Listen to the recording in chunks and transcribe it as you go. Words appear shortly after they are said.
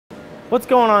What's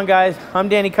going on, guys? I'm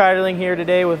Danny Kiderling here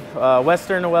today with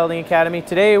YesWelder Welding Academy.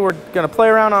 Today we're going to play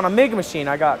around on a MIG machine.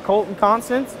 I got Colton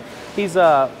Constance. He's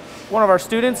one of our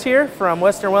students here from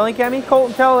YesWelder Welding Academy.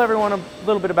 Colton, tell everyone a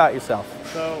little bit about yourself.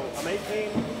 So I'm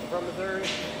 18, from Missouri.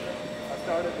 I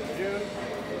started in June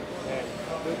and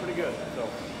doing pretty good.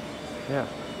 Yeah,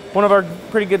 one of our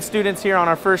pretty good students here on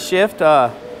our first shift.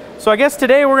 So I guess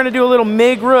today we're going to do a little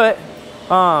MIG root.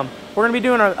 We're going to be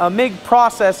doing a MIG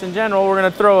process in general. We're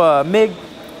going to throw a MIG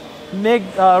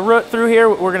root through here.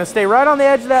 We're going to stay right on the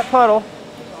edge of that puddle,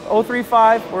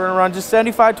 035. We're going to run just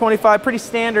 75, 25, pretty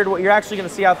standard what you're actually going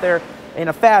to see out there in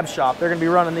a fab shop. They're going to be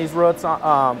running these roots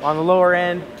on the lower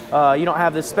end. You don't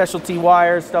have this specialty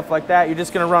wires, stuff like that. You're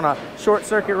just going to run a short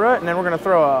circuit root, and then we're going to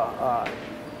throw a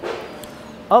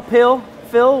uphill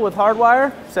fill with hard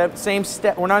wire. Same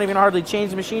step. We're not even hardly change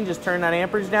the machine, just turn that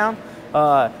amperage down.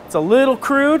 It's a little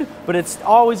crude, but it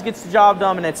always gets the job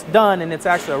done, and it's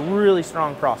actually a really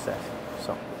strong process.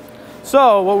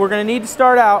 So what we're going to need to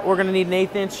start out, we're going to need an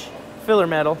 1/8 inch filler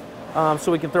metal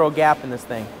so we can throw a gap in this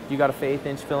thing. You got a 1/8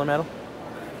 inch filler metal?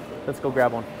 Let's go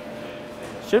grab one.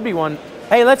 Should be one.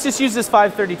 Hey, let's just use this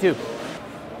 532.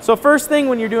 So first thing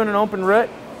when you're doing an open root,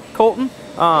 Colton,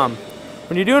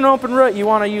 when you're doing an open root, you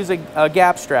want to use a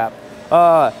gap strap.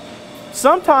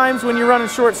 Sometimes when you're running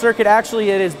short circuit,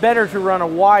 actually it is better to run a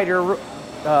wider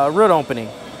root opening.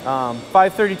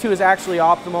 532 is actually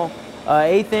optimal.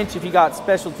 1/8 inch if you got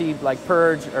specialty like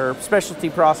purge or specialty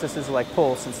processes like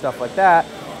pulse and stuff like that.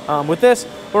 With this,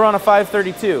 we're on a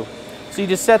 532. So you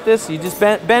just set this, you just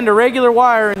bend a regular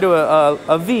wire into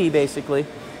a V basically.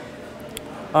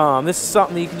 This is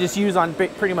something that you can just use on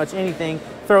pretty much anything.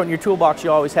 Throw it in your toolbox,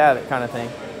 you always have it kind of thing.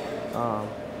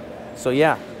 So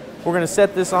yeah. We're going to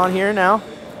set this on here now.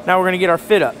 Now we're going to get our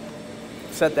fit up.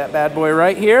 Set that bad boy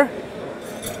right here.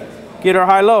 Get our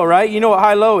high-low, right? You know what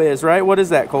high-low is, right? What is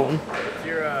that, Colton? It's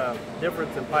your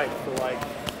difference in pipes. So like,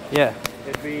 yeah.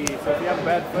 It'd be, so if you have a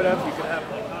bad foot up, you could have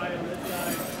like high on this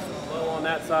side, low on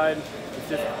that side. It's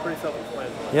just pretty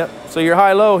self-explanatory. Yep. So your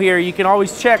high-low here, you can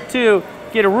always check too.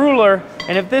 Get a ruler,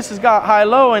 and if this has got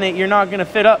high-low in it, you're not going to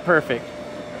fit up perfect.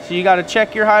 So you got to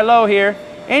check your high-low here.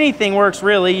 Anything works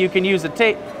really. You can use a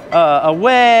tape. A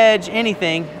wedge,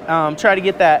 anything. Try to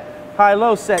get that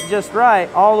high-low set just right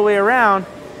all the way around.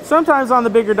 Sometimes on the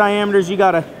bigger diameters you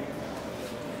gotta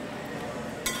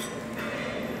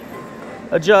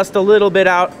adjust a little bit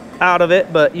out of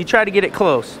it, but you try to get it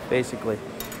close basically.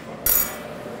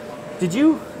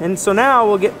 And so now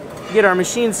we'll get our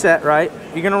machine set right.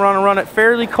 You're gonna run it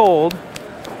fairly cold.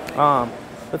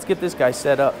 Let's get this guy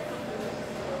set up.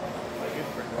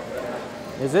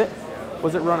 Is it?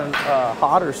 Was it running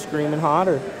hot or screaming hot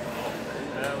or?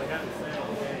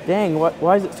 Dang,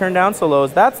 why is it turned down so low?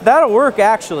 That'll work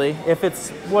actually if it's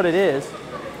what it is.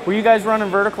 Were you guys running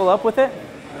vertical up with it?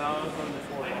 No, I was running this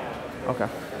one. Okay.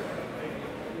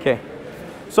 Okay.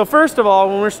 So first of all,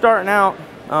 when we're starting out,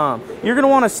 you're gonna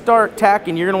want to start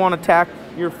tacking. You're gonna want to tack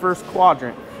your first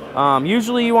quadrant.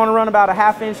 Usually you want to run about a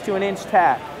 1/2 inch to 1 inch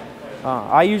tack.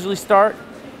 I usually start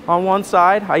on one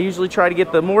side. I usually try to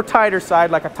get the more tighter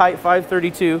side, like a tight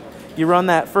 532. You run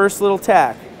that first little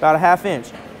tack, about a 1/2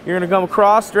 inch. You're gonna come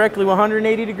across directly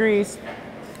 180 degrees,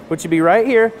 which would be right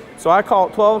here. So I call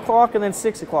it 12 o'clock and then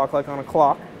 6 o'clock, like on a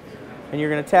clock. And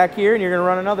you're gonna tack here and you're gonna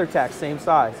run another tack, same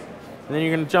size. And then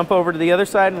you're gonna jump over to the other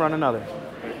side and run another.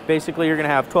 Basically, you're gonna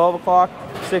have 12 o'clock,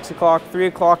 6 o'clock, 3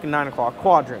 o'clock, and 9 o'clock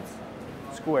quadrants,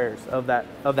 squares of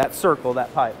that circle,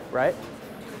 that pipe, right?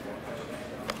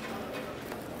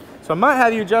 So I might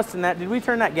have you adjusting that. Did we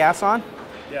turn that gas on?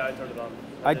 Yeah, I turned it on.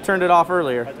 I turned it off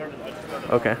earlier. I just turned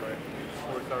it okay. on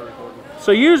before we started recording.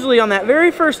 So usually on that very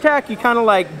first tack, you kind of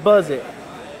like buzz it.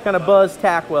 Kind of buzz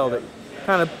tack weld it.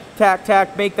 Kind of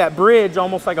tack, make that bridge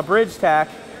almost like a bridge tack.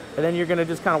 And then you're going to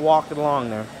just kind of walk it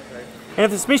along there. Okay. And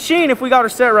if this machine, if we got her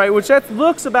set right, which that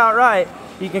looks about right,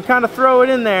 you can kind of throw it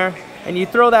in there. And you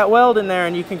throw that weld in there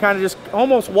and you can kind of just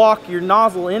almost walk your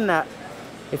nozzle in that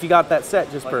if you got that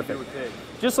set just perfect.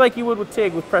 Just like you would with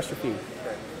TIG with pressure feed.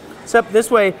 Okay. Except this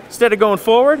way, instead of going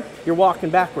forward, you're walking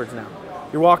backwards now.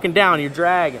 You're walking down, you're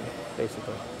dragging,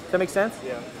 basically. Does that make sense?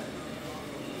 Yeah.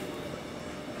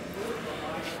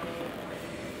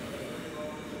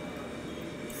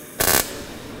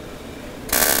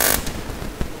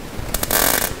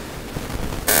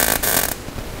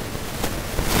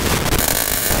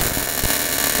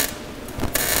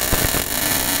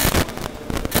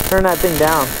 Turn that thing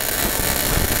down.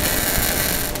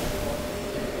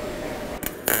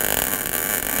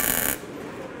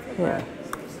 Yeah.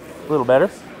 A little better.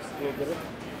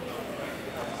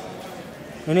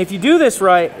 And if you do this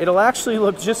right, it'll actually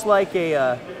look just like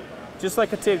a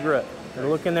TIG root. They're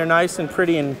looking there nice and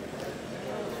pretty and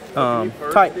Can you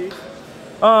purge tight. these?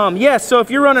 Yes, so if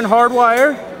you're running hard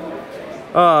wire,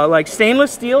 like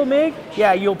stainless steel MIG,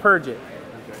 yeah, you'll purge it.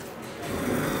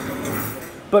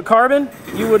 But carbon,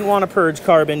 you wouldn't want to purge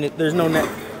carbon. There's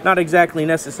not exactly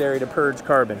necessary to purge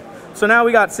carbon. So now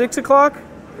we got 6 o'clock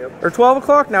or 12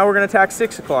 o'clock. Now we're going to tack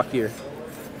 6 o'clock here.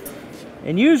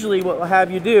 And usually what we'll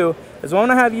have you do is what I'm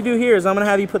going to have you do here is I'm going to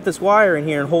have you put this wire in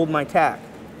here and hold my tack.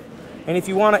 And if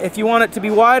you want it to be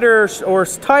wider or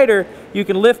tighter, you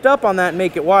can lift up on that and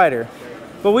make it wider.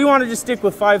 But we want to just stick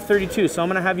with 532, so I'm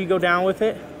going to have you go down with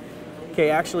it. Okay,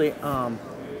 actually, I'm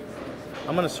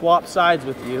going to swap sides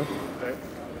with you.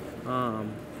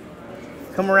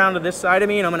 Come around to this side of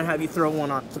me, and I'm going to have you throw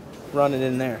one on, run it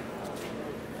in there.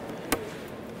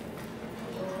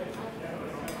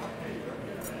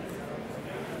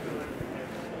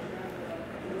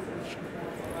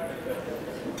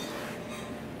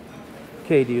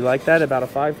 Okay, do you like that? About a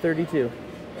 532.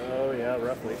 Oh yeah,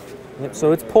 roughly. Yep,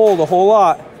 so it's pulled a whole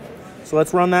lot. So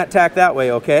let's run that tack that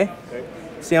way, okay? Okay.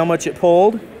 See how much it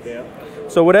pulled? Yeah.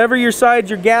 So whatever your side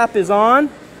your gap is on,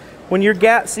 when your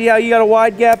gap, see how you got a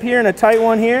wide gap here and a tight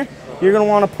one here? You're gonna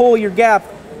wanna pull your gap.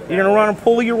 You're gonna wanna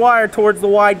pull your wire towards the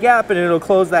wide gap and it'll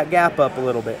close that gap up a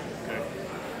little bit. Okay.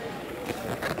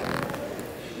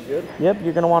 Good? Yep,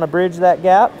 you're gonna wanna bridge that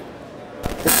gap.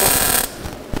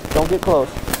 Don't get close.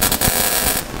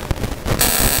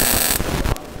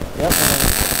 Yep,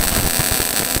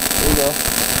 there you go.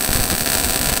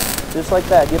 Just like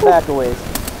that, get back a ways.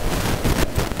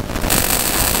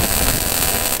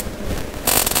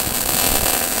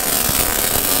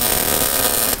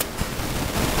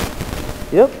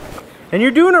 Yep, and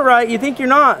you're doing it right. You think you're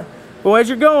not, but as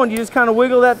you're going, you just kind of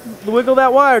wiggle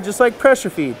that wire, just like pressure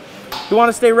feed. You want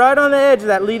to stay right on the edge of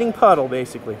that leading puddle,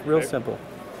 basically. Real simple.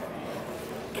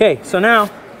 Okay, so now,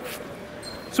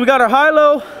 we got our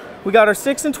high-low, we got our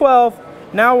 6 and 12.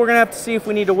 Now we're gonna have to see if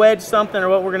we need to wedge something or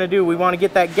what we're gonna do. We want to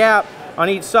get that gap on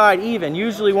each side even.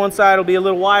 Usually one side will be a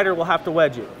little wider. We'll have to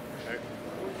wedge it.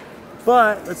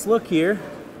 But let's look here.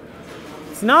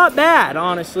 It's not bad,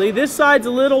 honestly. This side's a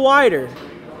little wider. So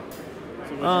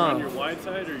would you run your wide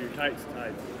side or your tight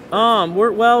side?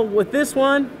 Well, with this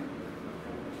one,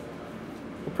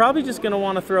 we're probably just gonna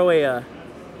want to throw a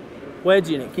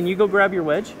wedge in it. Can you go grab your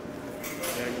wedge?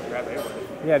 Yeah, go grab a wedge.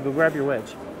 Yeah, go grab your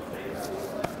wedge.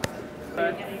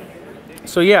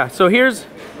 So yeah, so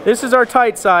this is our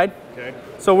tight side. Okay.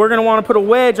 So we're gonna want to put a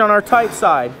wedge on our tight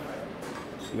side.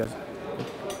 You guys.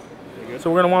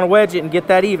 So we're gonna want to wedge it and get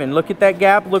that even. Look at that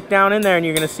gap, look down in there, and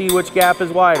you're gonna see which gap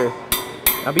is wider.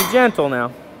 Now be gentle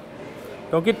now.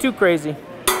 Don't get too crazy.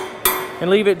 And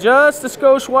leave it just a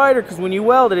skosh wider, because when you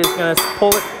weld it, it's gonna pull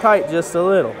it tight just a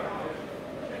little.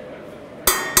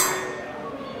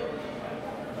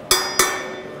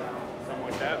 Something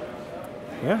like that?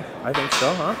 Yeah, I think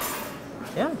so, huh?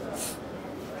 Yeah.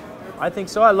 I think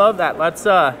so. I love that. Let's,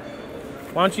 why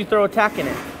don't you throw a tack in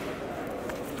it?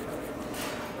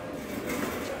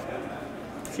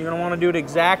 So you're going to want to do it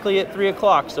exactly at 3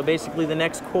 o'clock. So basically the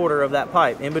next quarter of that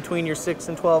pipe, in between your 6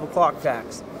 and 12 o'clock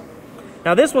tacks.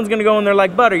 Now this one's going to go in there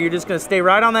like butter. You're just going to stay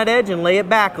right on that edge and lay it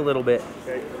back a little bit.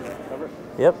 Okay, cover.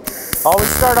 Yep. Always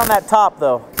start on that top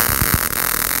though.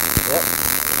 Yep.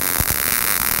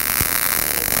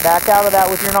 Back out of that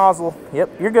with your nozzle.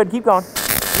 Yep, you're good. Keep going.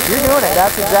 You're doing it.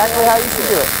 That's exactly how you should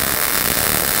do it.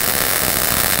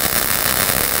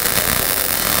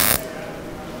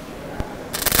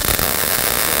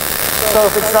 So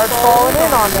if it starts falling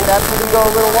in on you, that's when you go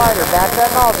a little wider. Back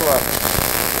that nozzle up.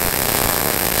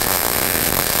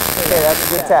 Okay, that's a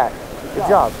good tack. Good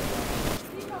job.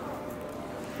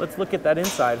 Let's look at that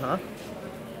inside, huh?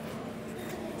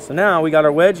 So now we got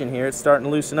our wedge in here. It's starting to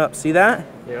loosen up. See that?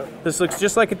 Yep. This looks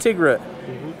just like a TIG root.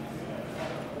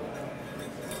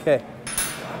 Okay.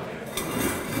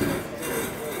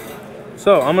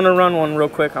 So I'm gonna run one real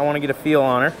quick. I want to get a feel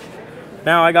on her.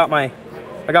 Now I got my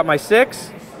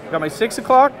 6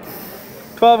 o'clock,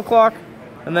 12 o'clock,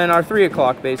 and then our 3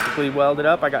 o'clock basically welded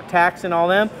up. I got tacks and all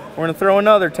them. We're gonna throw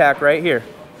another tack right here.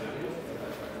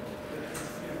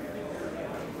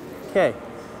 Okay.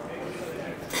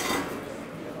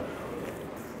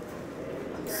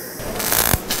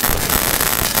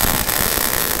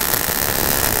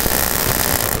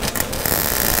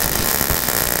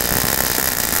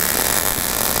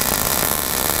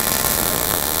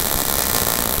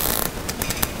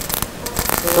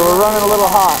 So we're running a little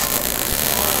hot.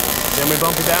 Can we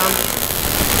bump it down?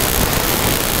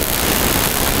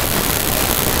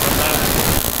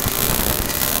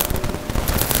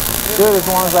 Good, as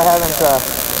long as I haven't,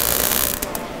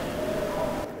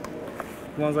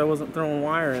 as long as I wasn't throwing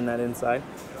wire in that inside.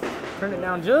 Turn it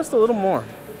down just a little more.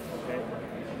 Okay.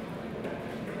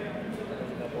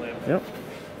 Couple amps. Yep.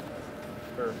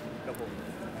 Or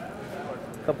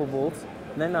Couple volts.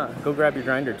 And then go grab your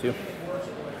grinder too.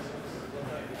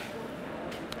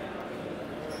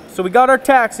 So we got our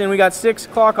tacks in. We got 6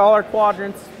 o'clock, all our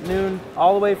quadrants, noon,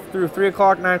 all the way through 3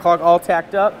 o'clock, 9 o'clock, all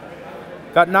tacked up.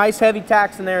 Got nice heavy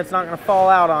tacks in there. It's not going to fall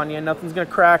out on you. Nothing's going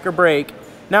to crack or break.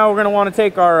 Now we're going to want to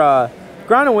take our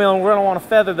grinding wheel and we're going to want to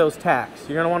feather those tacks.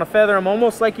 You're going to want to feather them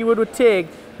almost like you would with TIG.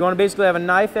 You want to basically have a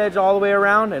knife edge all the way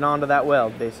around and onto that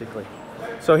weld, basically.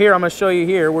 So here, I'm going to show you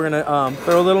here. We're going to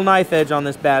throw a little knife edge on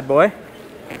this bad boy.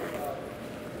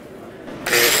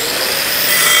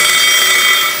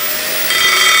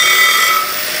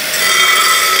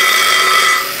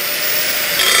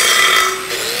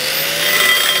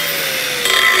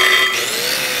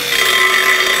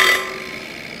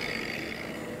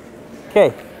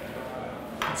 Okay,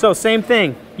 so same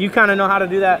thing. You kind of know how to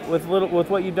do that with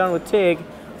what you've done with TIG.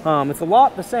 It's a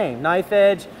lot the same. Knife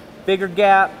edge, bigger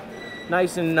gap,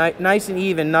 nice and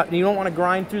even. You don't want to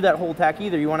grind through that whole tack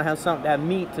either. You want to have something to have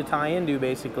meat to tie into,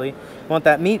 basically. You want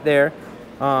that meat there,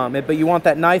 but you want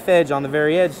that knife edge on the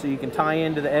very edge so you can tie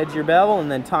into the edge of your bevel and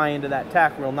then tie into that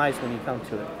tack real nice when you come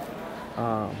to it.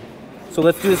 So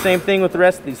let's do the same thing with the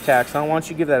rest of these tacks. I want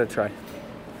you to give that a try.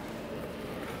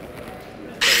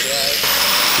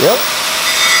 Yep.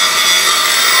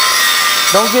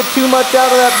 Don't get too much out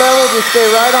of that bevel, just stay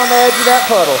right on the edge of that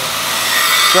puddle.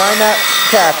 Grind that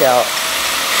tack out.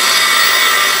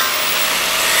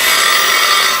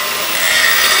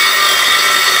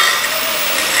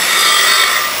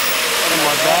 Something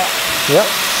like that? Yep.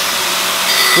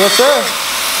 Yes, sir.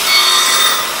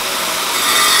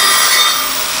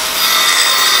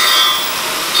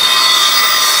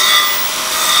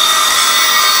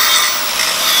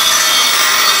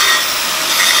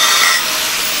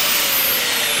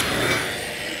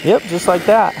 Yep, just like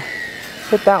that.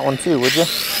 Hit that one too, would you?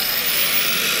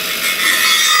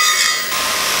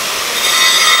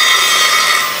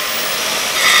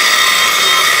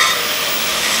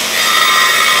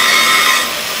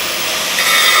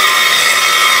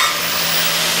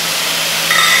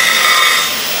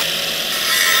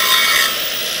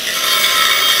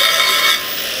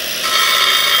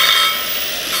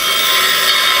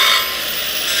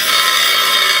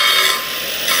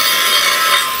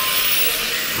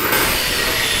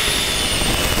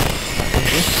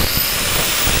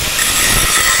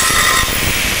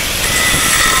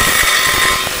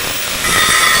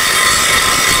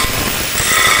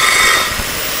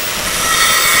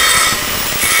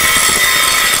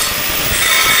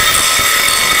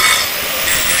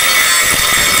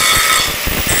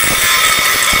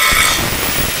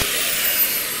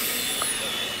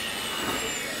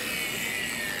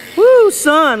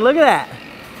 Son, look at that.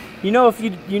 You know, if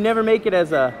you never make it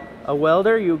as a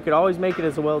welder, you could always make it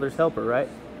as a welder's helper, right?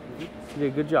 You did a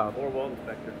good job. Or weld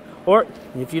inspector. Or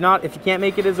if you can't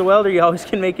make it as a welder, you always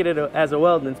can make it as a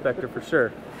weld inspector for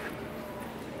sure.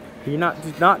 You're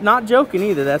not joking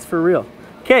either. That's for real.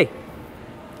 Okay.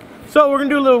 So we're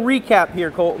gonna do a little recap here,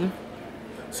 Colton.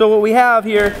 So what we have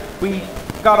here, we're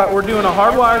doing a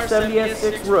hardwire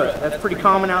 70S6 root. That's pretty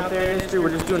common out there in industry.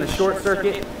 We're just doing a short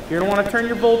circuit. You're going to want to turn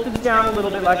your voltage down a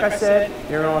little bit, like I said.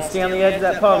 You're going to want to stay on the edge of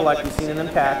that puddle like you've seen in them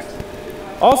tacks.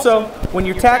 Also, when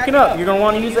you're tacking up, you're going to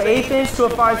want to use an 1/8 inch to a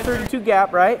 532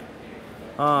 gap, right?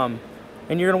 And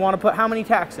you're going to want to put how many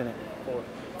tacks in it? 4.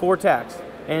 4 tacks.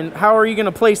 And how are you going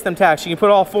to place them tacks? You can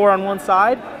put all 4 on one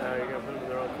side? You're going to put them in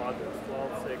their own quadrants.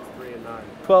 12, 6, 3, and 9.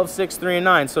 12, 6, 3, and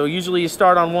 9. So usually you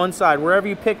start on one side. Wherever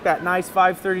you pick that nice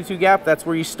 532 gap, that's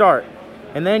where you start.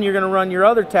 And then you're going to run your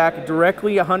other tack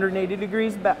directly 180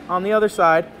 degrees back on the other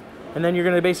side. And then you're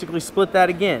going to basically split that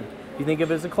again. If you think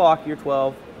of it as a clock, you're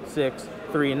 12, 6,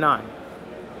 3, and 9.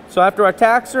 So after our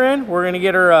tacks are in, we're going to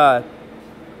get our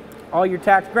all your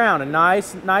tacks ground. A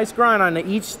nice grind on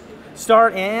each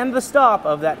start and the stop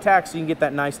of that tack so you can get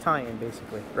that nice tie-in,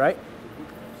 basically, right?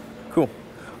 Cool.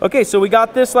 Okay, so we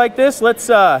got this like this. Let's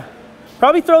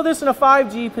probably throw this in a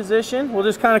 5G position. We'll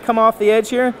just kind of come off the edge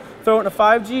here, throw it in a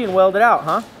 5G and weld it out,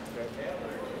 huh?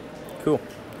 Cool.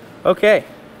 Okay.